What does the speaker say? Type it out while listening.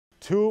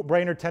Two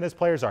Brainerd tennis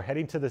players are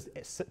heading to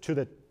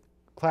the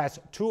Class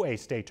 2A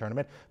state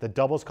tournament. The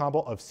doubles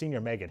combo of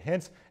senior Megan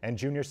Hintz and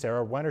junior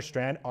Sarah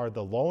Wennerstrant are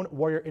the lone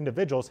warrior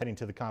individuals heading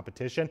to the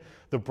competition.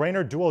 The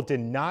Brainerd duo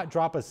did not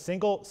drop a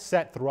single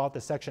set throughout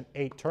the Section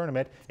 8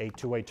 tournament, a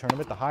 2A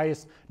tournament. The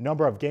highest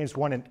number of games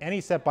won in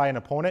any set by an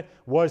opponent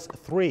was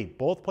 3.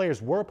 Both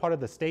players were part of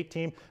the state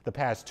team the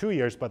past 2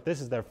 years, but this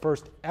is their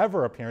first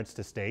ever appearance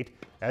to state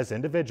as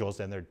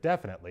individuals, and they're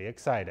definitely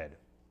excited.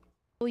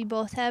 We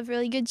both have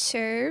really good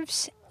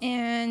serves,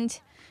 and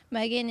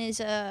Megan is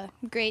a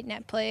great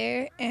net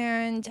player,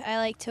 and I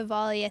like to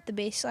volley at the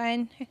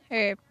baseline,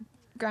 or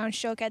ground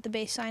stroke at the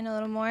baseline a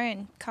little more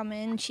and come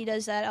in. She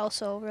does that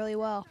also really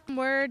well.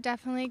 We're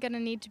definitely going to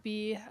need to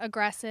be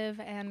aggressive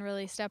and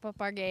really step up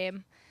our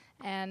game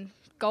and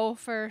go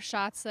for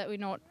shots that we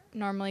don't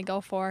normally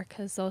go for,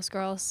 because those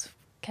girls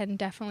can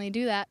definitely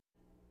do that.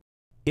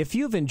 If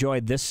you've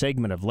enjoyed this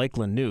segment of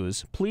Lakeland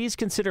News, please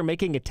consider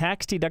making a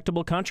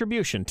tax-deductible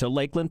contribution to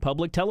Lakeland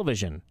Public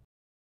Television.